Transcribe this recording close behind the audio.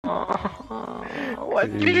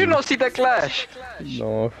What? Did you not see that clash?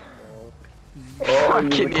 No.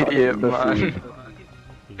 Fucking idiot, man.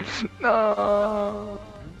 No.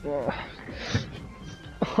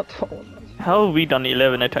 How have we done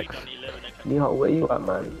 11 attacks? Yeah, where you at,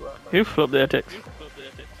 man? Who flopped the attacks?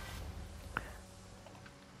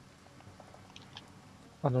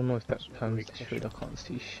 I don't know if that's times straight, I can't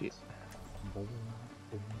see shit.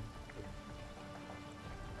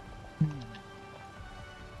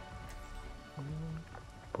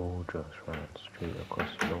 Ball just ran straight across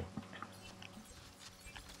the door.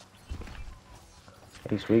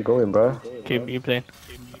 Hey, sweet going, bro. Keep you playing.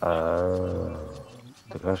 The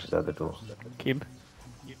clash is at the door. Keep.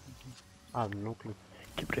 I have no clue.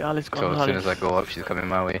 Keep it. Let's go. So as soon as I go up, she's coming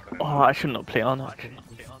my way. Oh, I should not play on.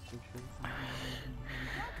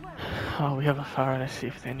 Oh, we have a fire. Let's see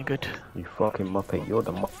if they're any good. You fucking muppet, you're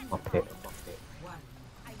the muppet.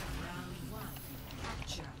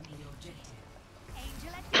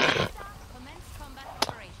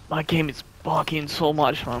 My game is bugging so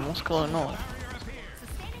much, man. What's going on?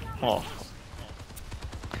 Oh.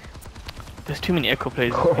 There's too many echo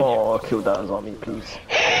plays. Oh, kill that zombie, please.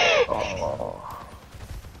 Oh.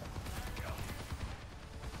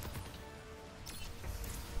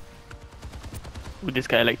 Would this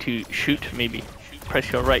guy like to shoot? Maybe.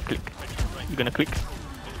 Press your right click. You're gonna click.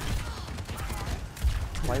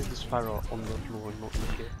 Why is this fire on the floor and not in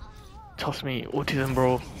the air? Trust me, autism,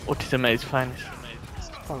 bro. Autism at its finest. This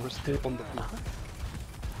fire is still on the floor.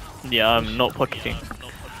 Yeah, I'm not pocketing.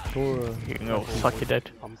 Sure. You can go suck your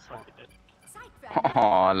dead. I'm fine.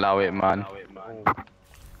 Oh, allow it, man.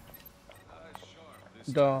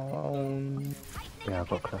 Down. Yeah, I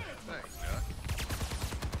got clash.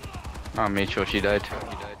 I made sure she died.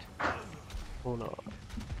 Oh no.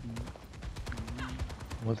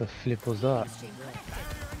 What the flip was that?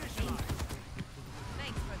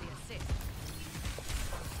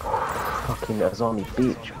 Fucking that zombie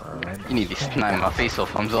bitch, man. You need to snipe my face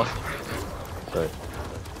off, Hamza. Sorry.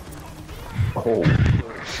 Oh.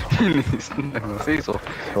 You need to snipe my face off.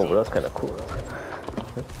 Oh, that's kinda cool.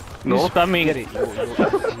 No spamming. Get it, you're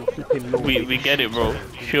flipping low. We get it, bro.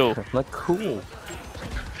 Sure. Like, cool.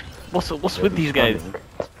 What's with these guys?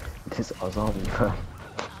 This is a zombie, man.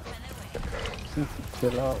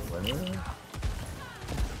 Chill out, man.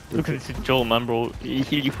 Look at this Joel, man, bro. He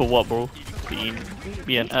heal you for what, bro?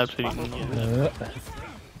 Be an absolute nut.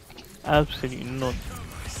 Absolutely not.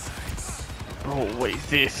 Bro, what is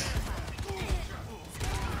this?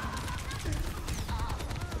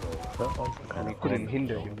 We couldn't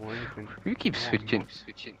hinder him or anything. You keep switching.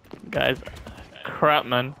 Guys, crap,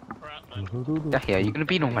 man. Yeah, you're gonna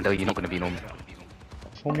be no man, though. You're not gonna be no man.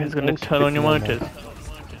 You guys gonna turn on your monitors.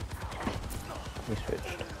 We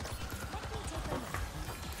switched.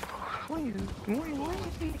 Why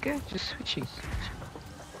are you guys just switching?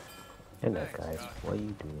 Hello, guys. What are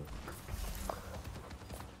you doing?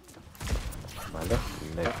 My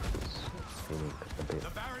left leg is feeling a bit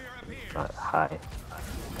high.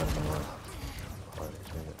 I don't know why.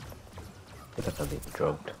 It's like a bit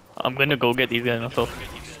drugged. I'm gonna go get these guys myself.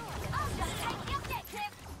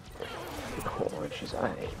 Oh, she's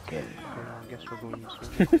at it again. I guess we're going this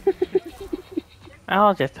way.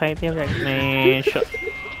 I'll just take the man. Shut.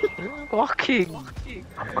 Fucking.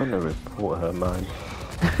 I'm gonna report her, man.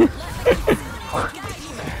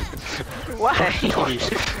 Why?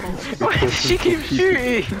 Why does she keep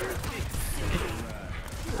shooting?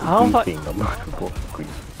 How about? I'm gonna report green.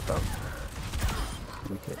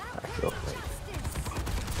 Look at that, your face.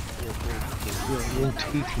 You're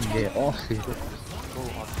rotating their asses.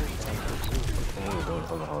 Oh,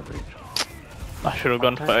 don't on the hard reach. I should have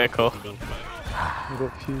gone for echo. You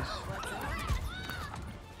got fuse.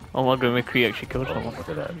 Oh my god, McCree actually killed Oh, someone. look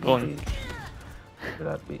at that. Go on. Look at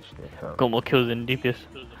that bitch there. Got more kills than DPS.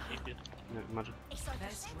 Yeah, imagine.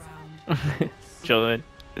 Joel.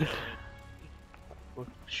 Oh,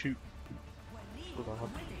 shoot.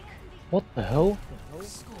 What the hell?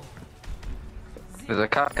 There's a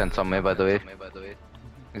captain somewhere, by the way.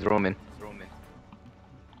 He's roaming.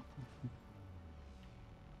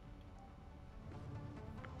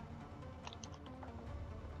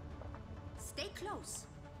 Stay close.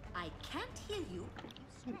 I can't heal you.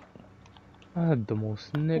 I had the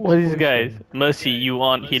most next. What is guys? Mercy, you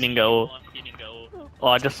aren't healing at all. Oh,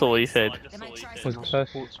 I just saw what he said. Was Now Clash?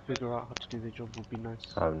 supports figure out how to do their job would be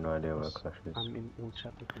nice. I have no idea what Clash is. I'm in all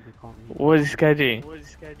chat because they can't read. What is this guy doing?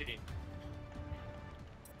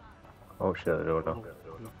 Oh shit, I don't know.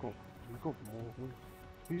 We've got more.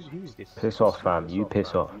 Who's this? Piss off, fam. You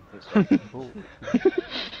piss off. Oh,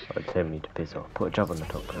 I tell me to piss off. Put a jab on the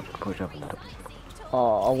top. Put a jab on the top.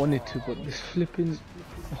 Oh, I wanted to, but this flipping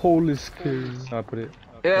Holy skill. I put it.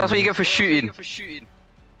 Yeah, that's what you get for shooting.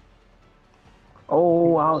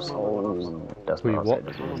 Oh, house. Oh, that's Wait, not what?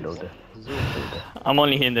 outside the window there. I'm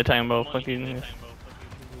only hitting the time, bro. Fucking.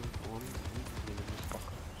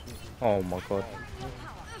 Oh my god.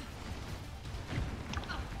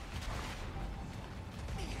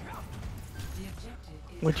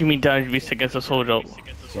 What do you mean damage beast against a soldier?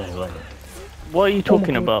 Yeah, right. What are you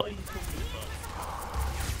talking about?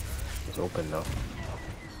 It's open now.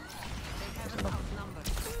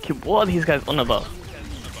 Okay, what are these guys on about?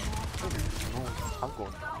 I've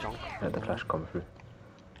got junk. Let the flash come through.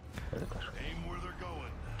 Let the flash come. Aim where they're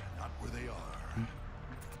going, not where they are.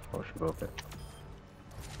 Oh, she broke it.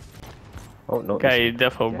 Oh, no. Guy, it's-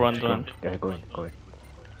 defo yeah, bronze on. Yeah, go in, go in.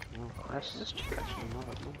 No, let's just check actually. No,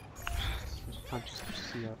 no. I'm just to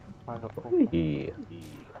see a file of profile. Yeah.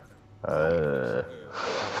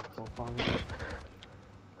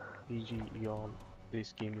 GG, y'all.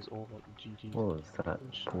 This game is over. GG. What was that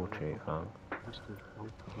portrait, fam? Just a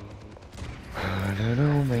junk game. I don't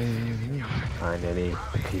know, man. Finally,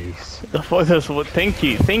 peace. The fuck is what? Thank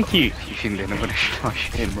you, thank you. You think they're not gonna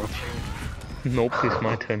smash in, bro? Nope, it's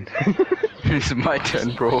my turn. It's my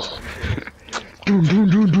turn, bro. Doon, doon,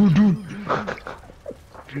 doon, doon, doon.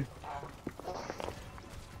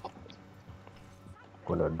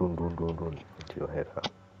 Gonna doon into your head, fam.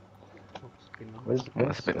 Where's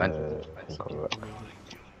That's a bit mad. thing coming back?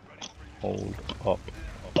 Hold up.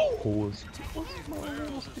 Pause.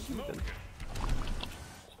 Nicht getan.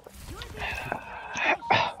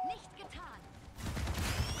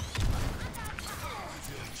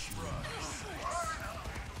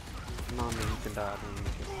 No, man, you can die.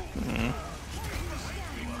 Man,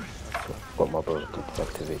 Got my ability to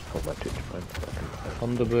deactivate for my Twitch friend.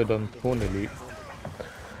 Thunderbird and Tony Leap.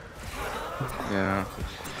 Yeah.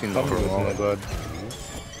 Been for a Thunderbird's while. not bad.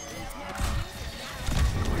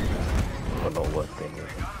 I don't know what thing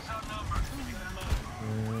is.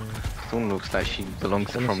 Soon looks like she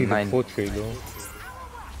belongs I wanna see from the 9. portrait though.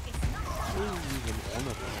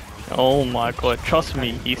 Oh my god, trust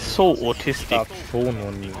me, he's so autistic. That phone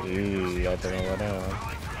on you. Ew, I don't know what that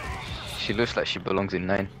was. She looks like she belongs in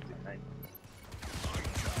 9.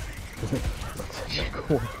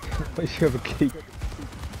 Why she have a cake?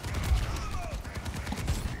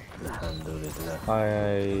 Handle it left.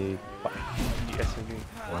 I.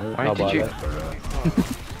 Why did you?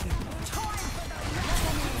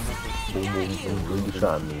 Boom, boom, boom, boom. You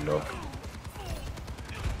shot me, no.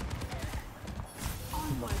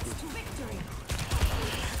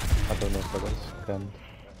 I don't know if I got scammed.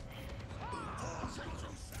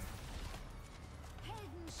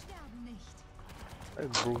 Helden sterben nicht.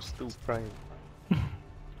 that bro's still crying.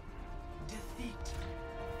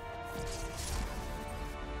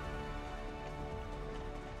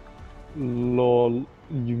 Lol,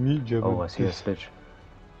 you meet Jebel. Oh, I see a snitch.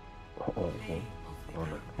 Oh,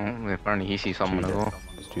 no. Apparently he sees someone as well.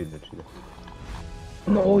 It's Judah, Judah.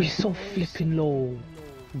 No, he's so flipping low.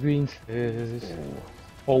 Green stairs.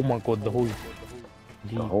 Oh my god, the whole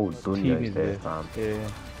dunya team is is there, there. fam. Yeah.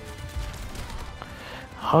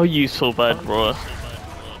 How are you so bad, bro?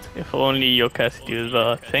 If only your Cassidy was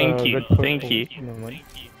better. Thank you, red thank purple. you. No, man.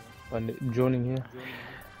 And joining here.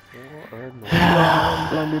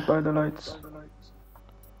 Blinded by the lights.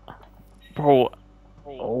 Bro,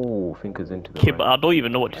 Oh, fingers into the okay, but right. I don't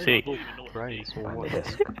even know what to say. Crying, so Behind the what?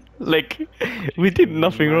 desk. Like, we did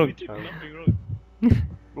nothing wrong.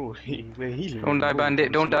 Bro, we're healing. Don't die,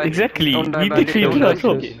 bandit, don't die. Exactly, Don't die, we bandit, literally don't did die. our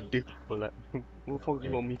job. Getting dick, but like, what the fuck do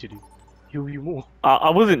you want me to do? Heal you more. I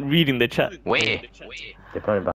wasn't reading the chat. Where? They're probably